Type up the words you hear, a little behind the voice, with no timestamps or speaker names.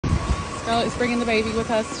Scarlett's bringing the baby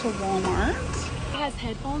with us to Walmart. She has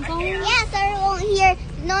headphones on? Yeah, so I won't hear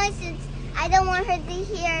noises. I don't want her to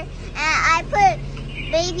hear. And I put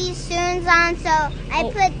baby soons on, so I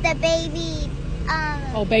put the baby...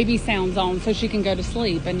 baby sounds on so she can go to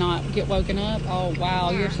sleep and not get woken up. Oh,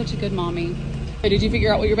 wow. Yeah. You're such a good mommy. Did you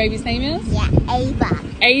figure out what your baby's name is? Yeah, Ava.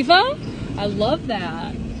 Ava? I love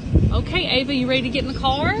that. Okay, Ava, you ready to get in the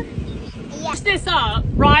car? Yeah. Push this up,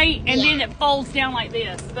 right? And then it folds down like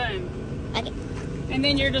this. Boom. Okay. And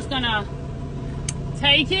then you're just going to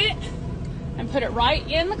take it and put it right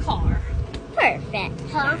in the car. Perfect.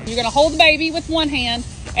 You're going to hold the baby with one hand,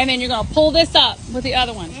 and then you're going to pull this up with the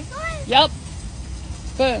other one. This one? Yep.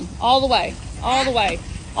 Boom. All the way. All the way.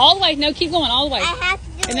 All the way. No, keep going. All the way. I have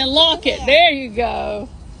to do And then lock it. here. There you go.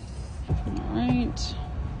 All right.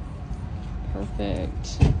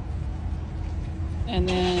 Perfect. And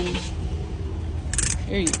then,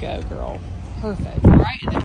 here you go, girl. Perfect. All right. And then